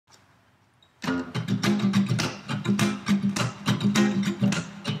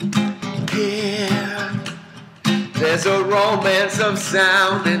There's a romance of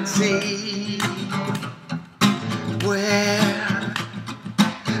sound and sea, where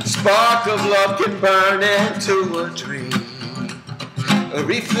spark of love can burn into a dream. A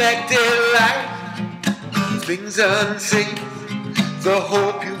reflected light, things unseen. The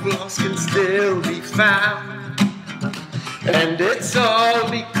hope you've lost can still be found. And it's all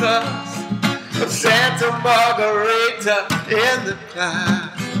because of Santa Margarita in the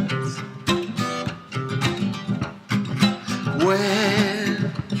clouds.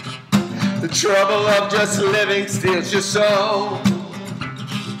 When the trouble of just living steals your soul,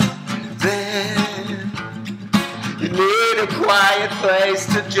 then you need a quiet place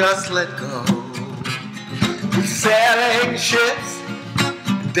to just let go. We're sailing ships,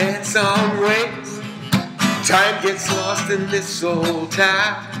 dance on waves. Time gets lost in this old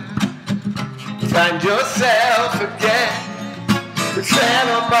town. Find yourself again with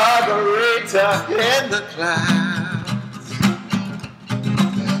Santa Margarita in the clouds.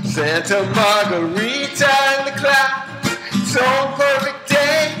 Santa Margarita in the clouds. So perfect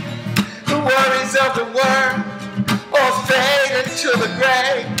day. The worries of the world all fade into the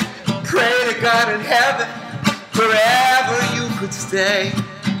grave. Pray to God in heaven, forever you could stay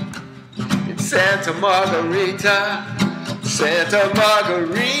in Santa Margarita. Santa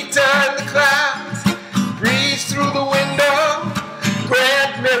Margarita in the clouds. Breeze through the window,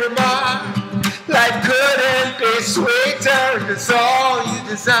 Grand Miramar. Life couldn't be sweeter, cause all you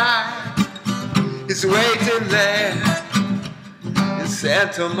desire is waiting there in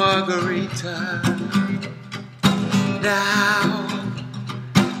Santa Margarita. Now,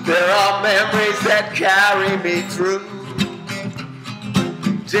 there are memories that carry me through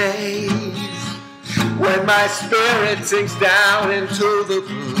days when my spirit sinks down into the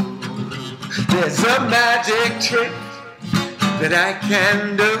blue. There's a magic trick that I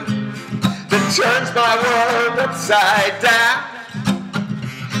can do that turns my world upside down.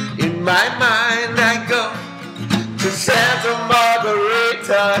 In my mind I go to Santa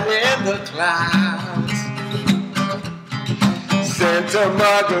Margarita in the clouds. Santa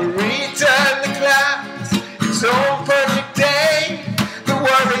Margarita in the clouds. It's a perfect day. The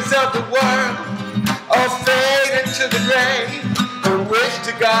worries of the world all fade into the grave. And wish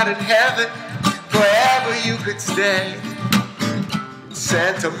to God in heaven forever you could stay in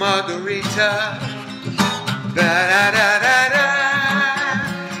Santa Margarita. Da da da da da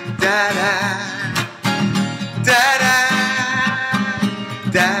da da da da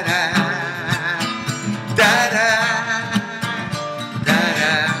da da da da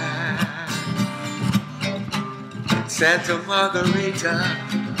da. Santa Margarita.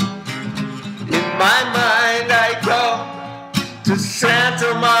 In my mind I go to Santa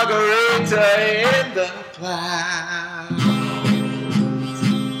Margarita in the clouds.